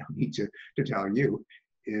don't need to tell you,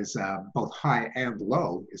 is both high and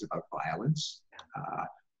low, is about violence.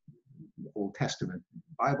 Old Testament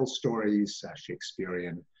Bible stories,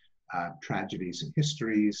 Shakespearean tragedies and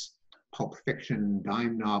histories, pulp fiction,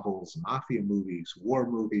 dime novels, mafia movies, war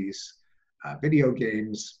movies, video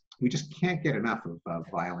games, We just can't get enough of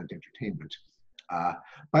violent entertainment.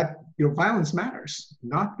 But violence matters.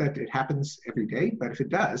 Not that it happens every day, but if it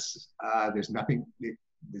does, there's nothing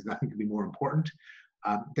to be more important.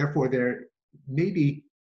 Therefore, there may be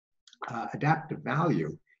adaptive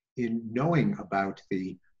value in knowing about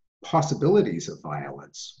the possibilities of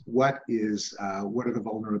violence. What are the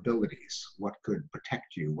vulnerabilities? What could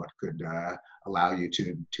protect you? What could allow you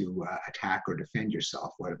to attack or defend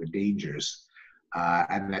yourself? What are the dangers?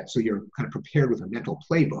 So you're kind of prepared with a mental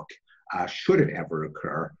playbook. Should it ever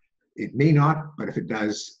occur? It may not, but if it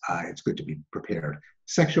does, it's good to be prepared.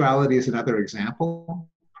 Sexuality is another example,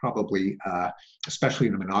 probably, especially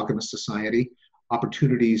in a monogamous society,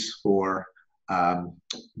 opportunities for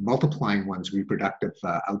multiplying one's reproductive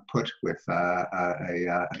output with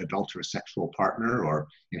an adulterous sexual partner or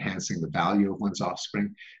enhancing the value of one's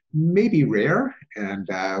offspring may be rare,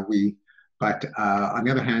 but on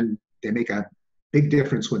the other hand, they make a big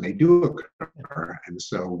difference when they do occur, and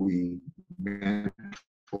so we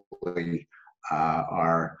mentally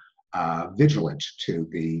are vigilant to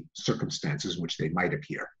the circumstances in which they might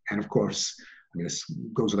appear. And of course, this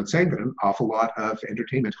goes without saying, but an awful lot of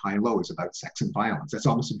entertainment, high and low, is about sex and violence. That's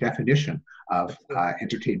almost a definition of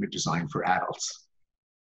entertainment designed for adults.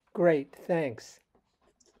 Great, thanks.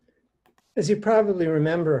 As you probably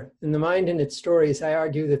remember, in The Mind and Its Stories, I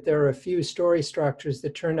argue that there are a few story structures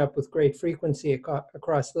that turn up with great frequency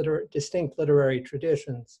across distinct literary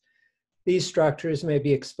traditions. These structures may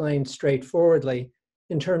be explained straightforwardly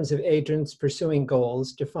in terms of agents pursuing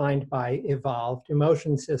goals defined by evolved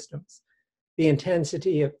emotion systems. The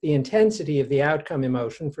intensity of the outcome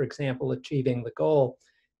emotion, for example, achieving the goal,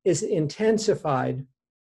 is intensified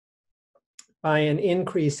by an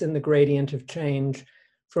increase in the gradient of change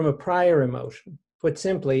from a prior emotion. Put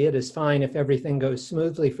simply, it is fine if everything goes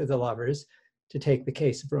smoothly for the lovers, to take the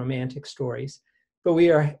case of romantic stories, but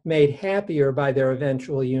we are made happier by their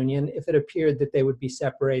eventual union if it appeared that they would be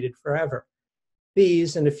separated forever.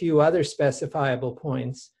 These and a few other specifiable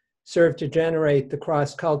points serve to generate the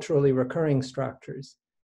cross-culturally recurring structures.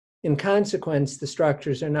 In consequence, the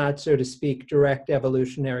structures are not, so to speak, direct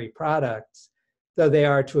evolutionary products, though they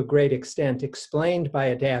are to a great extent explained by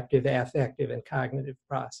adaptive, affective, and cognitive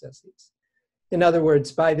processes. In other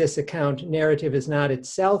words, by this account, narrative is not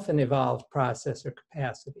itself an evolved process or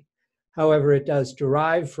capacity. However, it does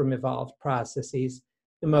derive from evolved processes,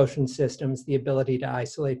 emotion systems, the ability to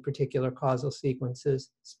isolate particular causal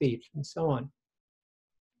sequences, speech, and so on.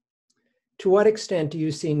 To what extent do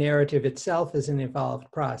you see narrative itself as an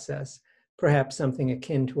evolved process, perhaps something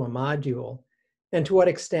akin to a module? And to what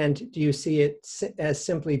extent do you see it as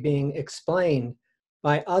simply being explained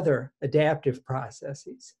by other adaptive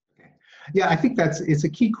processes? Yeah, I think it's a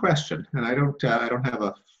key question, and I don't have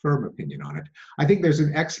a firm opinion on it. I think there's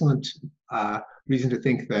an excellent reason to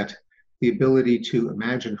think that the ability to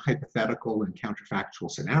imagine hypothetical and counterfactual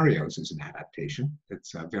scenarios is an adaptation.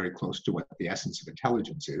 It's very close to what the essence of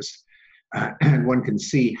intelligence is. And one can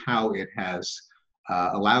see how it has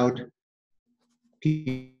allowed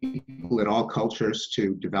people in all cultures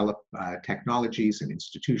to develop technologies and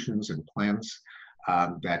institutions and plans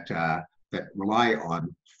that rely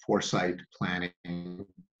on foresight, planning.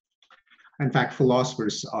 In fact,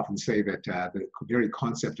 philosophers often say that the very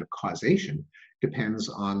concept of causation depends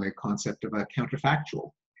on the concept of a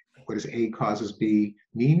counterfactual. What does A causes B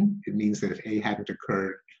mean? It means that if A hadn't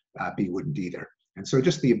occurred, B wouldn't either. And so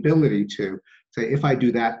just the ability to say, if I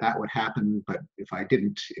do that, that would happen, but if I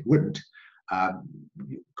didn't, it wouldn't,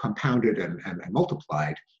 compounded and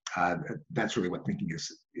multiplied, that's really what thinking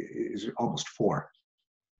is almost for.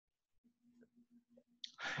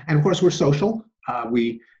 And of course, we're social.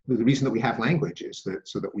 The reason that we have language is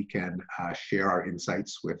so that we can share our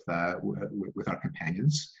insights with our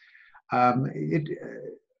companions.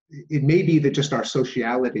 It may be that just our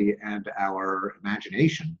sociality and our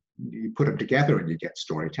imagination, you put them together and you get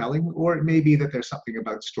storytelling, or it may be that there's something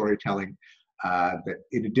about storytelling that,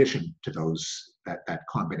 in addition to that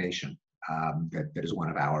combination, that is one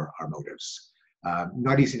of our motives.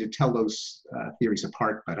 Not easy to tell those theories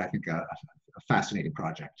apart, but I think a fascinating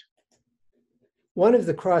project. One of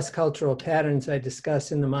the cross-cultural patterns I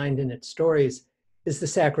discuss in The Mind and Its Stories is the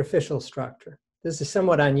sacrificial structure. This is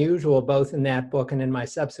somewhat unusual both in that book and in my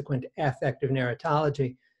subsequent affective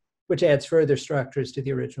narratology, which adds further structures to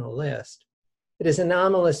the original list. It is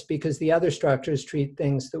anomalous because the other structures treat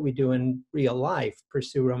things that we do in real life: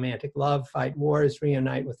 pursue romantic love, fight wars,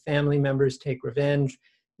 reunite with family members, take revenge,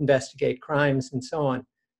 investigate crimes, and so on.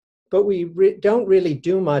 But we don't really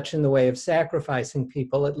do much in the way of sacrificing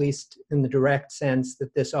people, at least in the direct sense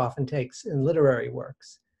that this often takes in literary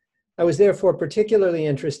works. I was therefore particularly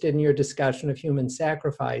interested in your discussion of human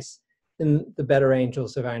sacrifice in The Better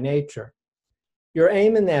Angels of Our Nature. Your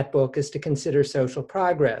aim in that book is to consider social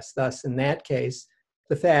progress, thus, in that case,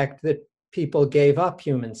 the fact that people gave up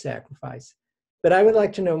human sacrifice. But I would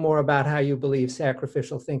like to know more about how you believe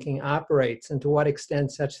sacrificial thinking operates and to what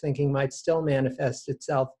extent such thinking might still manifest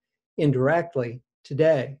itself indirectly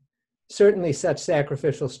today. Certainly, such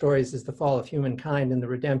sacrificial stories as the fall of humankind and the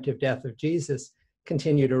redemptive death of Jesus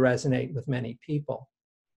continue to resonate with many people.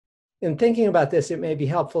 In thinking about this, it may be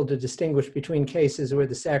helpful to distinguish between cases where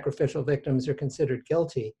the sacrificial victims are considered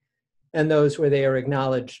guilty and those where they are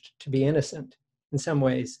acknowledged to be innocent, in some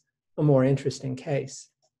ways, a more interesting case.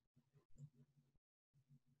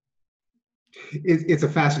 It's a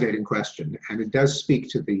fascinating question, and it does speak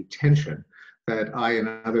to the tension that I and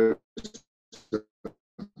others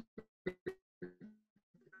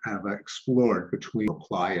have explored between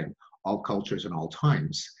apply in all cultures and all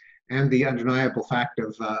times, and the undeniable fact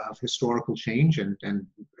of historical change and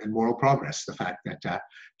moral progress, the fact that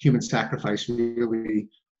human sacrifice really,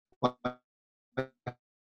 I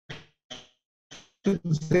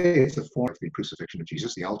shouldn't say it's a form of the crucifixion of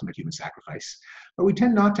Jesus, the ultimate human sacrifice, but we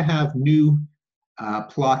tend not to have new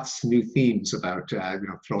plots, new themes about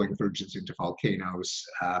throwing virgins into volcanoes,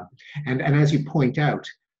 and as you point out,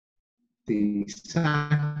 the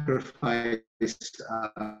sacrifice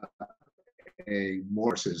a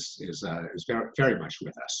morse is very, very much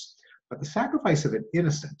with us. But the sacrifice of an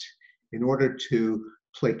innocent in order to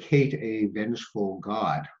placate a vengeful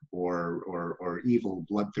god or evil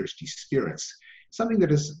bloodthirsty spirits, something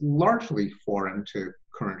that is largely foreign to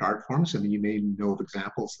current art forms. I mean, you may know of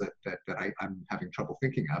examples that I'm having trouble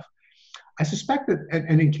thinking of. I suspect that,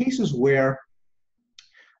 and in cases where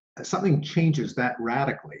something changes that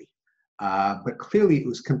radically, but clearly it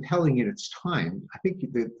was compelling in its time, I think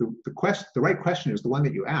the right question is the one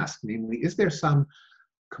that you asked, namely, is there some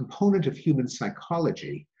component of human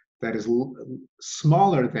psychology that is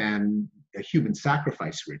smaller than a human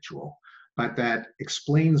sacrifice ritual, but that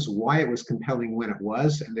explains why it was compelling when it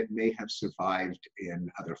was, and that may have survived in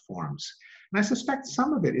other forms. And I suspect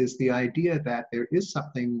some of it is the idea that there is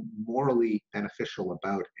something morally beneficial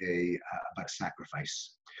about a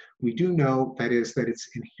sacrifice. We do know that it's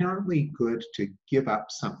inherently good to give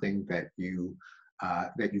up something that you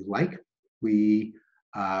like. We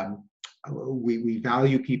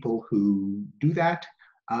value people who do that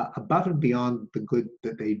above and beyond the good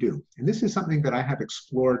that they do. And this is something that I have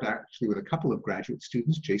explored actually with a couple of graduate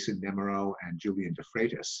students, Jason Nemero and Julian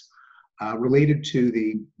DeFreitas, related to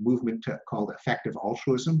the movement called effective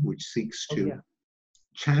altruism, which seeks to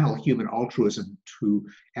channel human altruism to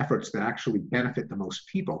efforts that actually benefit the most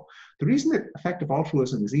people. The reason that effective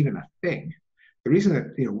altruism is even a thing, the reason that,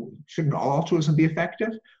 shouldn't all altruism be effective?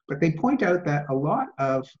 But they point out that a lot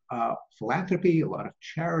of philanthropy, a lot of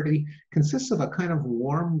charity consists of a kind of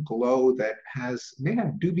warm glow that may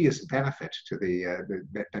have dubious benefit to the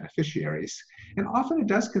beneficiaries, and often it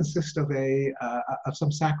does consist of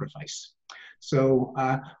some sacrifice. So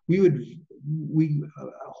we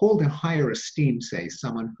hold in higher esteem, say,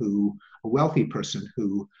 a wealthy person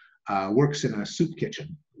who works in a soup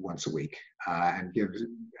kitchen once a week and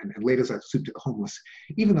ladles out soup to the homeless,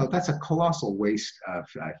 even though that's a colossal waste of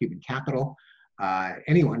human capital.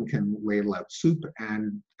 Anyone can ladle out soup,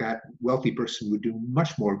 and that wealthy person would do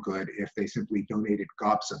much more good if they simply donated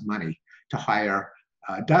gobs of money to hire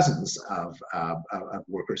dozens of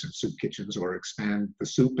workers in soup kitchens, or expand the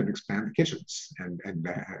soup and expand the kitchens,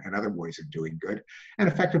 and other ways of doing good. And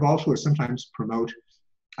effective altruists sometimes promote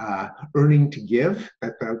earning to give,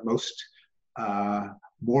 that the most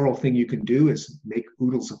moral thing you can do is make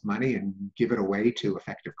oodles of money and give it away to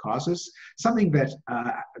effective causes, something that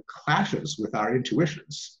clashes with our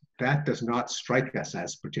intuitions. That does not strike us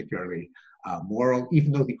as particularly moral,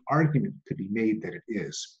 even though the argument could be made that it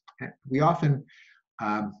is. And we often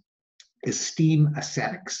esteem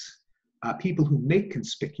ascetics, people who make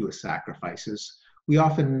conspicuous sacrifices. We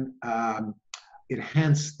often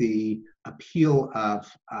enhance the appeal of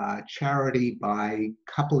charity by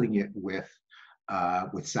coupling it with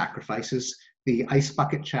sacrifices. The ice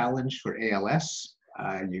bucket challenge for ALS,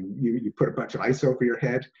 you put a bunch of ice over your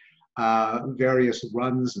head. Various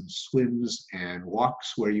runs and swims and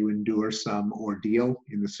walks where you endure some ordeal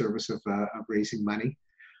in the service of raising money.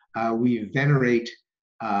 We venerate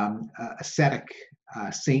ascetic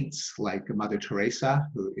saints like Mother Teresa,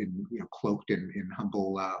 who cloaked in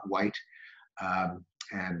humble white,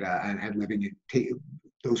 and living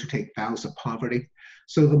those who take vows of poverty.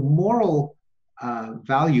 So the moral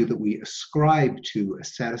value that we ascribe to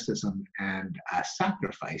asceticism and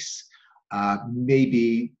sacrifice may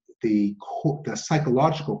be the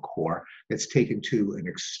psychological core that's taken to an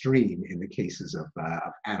extreme in the cases of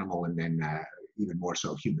animal and then even more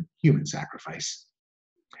so human sacrifice.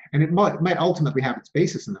 And it might ultimately have its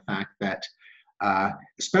basis in the fact that,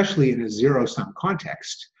 especially in a zero-sum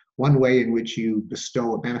context, one way in which you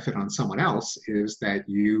bestow a benefit on someone else is that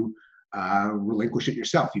you relinquish it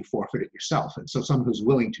yourself, you forfeit it yourself. And so someone who's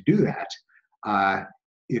willing to do that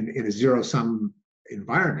in a zero-sum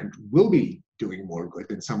environment will be doing more good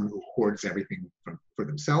than someone who hoards everything for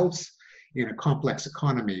themselves. In a complex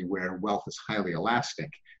economy where wealth is highly elastic,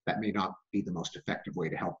 that may not be the most effective way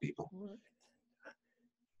to help people.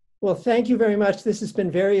 Well, thank you very much. This has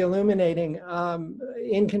been very illuminating.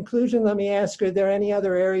 In conclusion, let me ask, are there any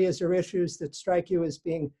other areas or issues that strike you as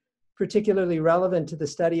being particularly relevant to the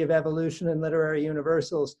study of evolution and literary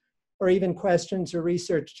universals, or even questions or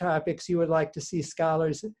research topics you would like to see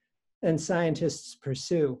scholars and scientists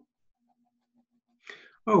pursue?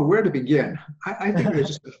 Oh, where to begin? I think there's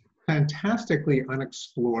just a fantastically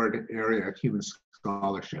unexplored area of human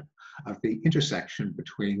scholarship, of the intersection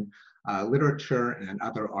between literature and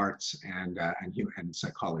other arts and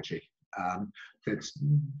psychology that's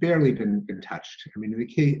barely been touched. I mean, the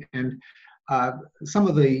key, and some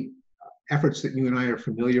of the efforts that you and I are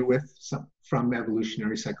familiar with from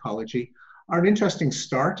evolutionary psychology are an interesting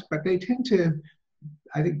start, but they tend to,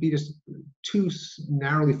 I think, be just too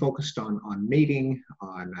narrowly focused on mating,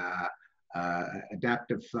 on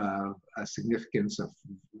adaptive significance of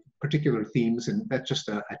particular themes, and that's just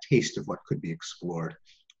a taste of what could be explored.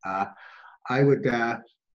 I would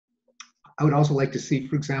also like to see,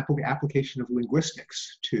 for example, the application of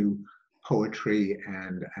linguistics to poetry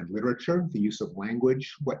and literature, the use of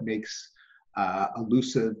language, what makes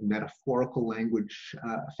elusive metaphorical language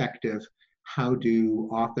effective, how do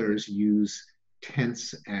authors use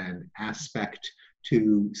tense and aspect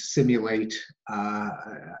to simulate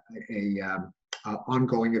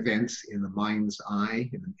ongoing events in the mind's eye,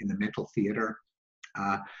 in the mental theater.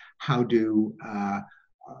 How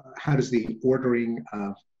does the ordering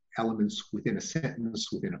of elements within a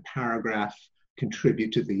sentence, within a paragraph,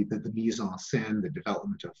 contribute to the mise en scène, the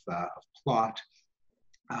development of plot?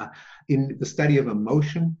 In the study of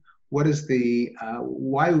emotion, what is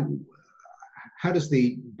how does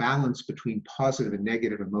the balance between positive and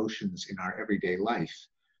negative emotions in our everyday life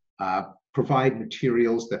provide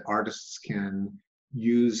materials that artists can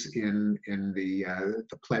use in the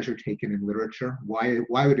pleasure taken in literature? Why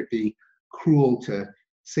would it be cruel to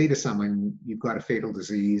say to someone, you've got a fatal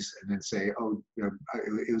disease, and then say, oh,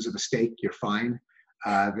 it was a mistake, you're fine?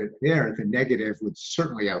 The negative would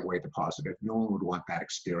certainly outweigh the positive. No one would want that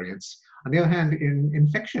experience. On the other hand, in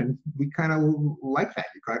fiction, we kind of like that.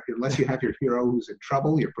 Unless you have your hero who's in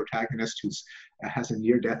trouble, your protagonist who's has a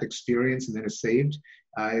near-death experience and then is saved,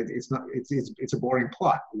 it's a boring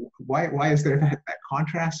plot. Why is there that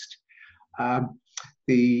contrast?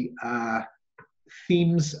 The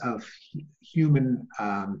themes of human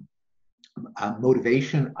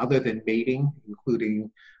motivation other than mating,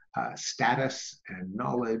 including status and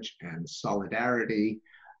knowledge and solidarity,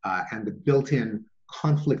 and the built-in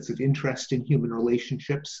conflicts of interest in human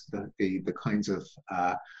relationships, the kinds of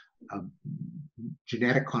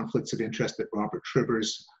genetic conflicts of interest that Robert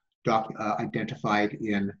Trivers identified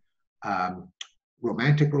in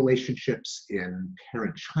romantic relationships, in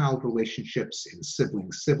parent-child relationships, in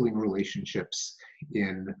sibling-sibling relationships,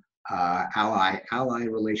 in ally-ally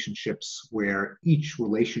relationships, where each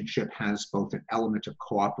relationship has both an element of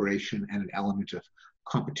cooperation and an element of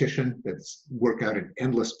competition that's work out in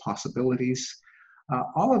endless possibilities.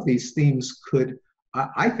 All of these themes could,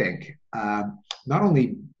 I think, not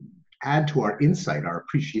only add to our insight, our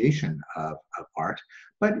appreciation of art,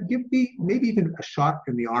 but maybe even a shot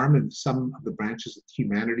in the arm in some of the branches of the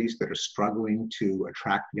humanities that are struggling to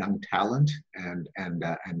attract young talent and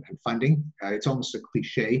funding. It's almost a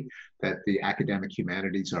cliche that the academic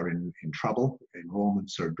humanities are in trouble.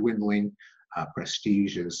 Enrollments are dwindling,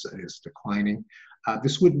 prestige is declining.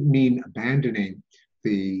 This wouldn't mean abandoning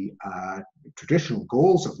the traditional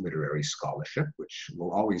goals of literary scholarship, which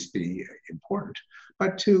will always be important,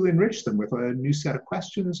 but to enrich them with a new set of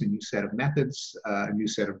questions, a new set of methods, a new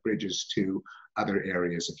set of bridges to other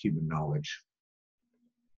areas of human knowledge.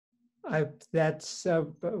 That's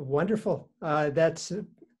wonderful. That's,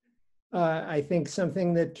 I think,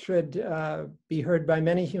 something that should be heard by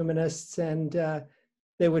many humanists, and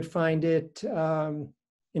they would find it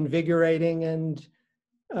invigorating and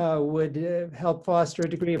would help foster a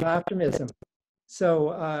degree of optimism.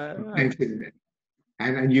 So,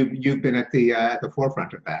 and you've been at the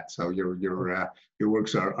forefront of that. So your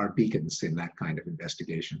works are beacons in that kind of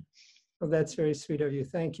investigation. Well, that's very sweet of you.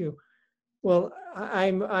 Thank you. Well,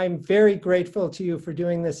 I'm very grateful to you for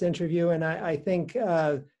doing this interview, and I think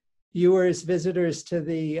viewers, visitors to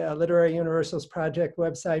the Literary Universals Project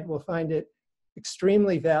website will find it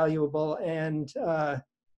extremely valuable and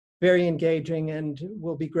very engaging, and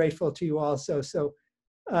will be grateful to you also. So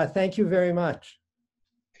thank you very much.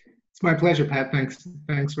 It's my pleasure, Pat.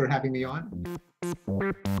 Thanks for having me on.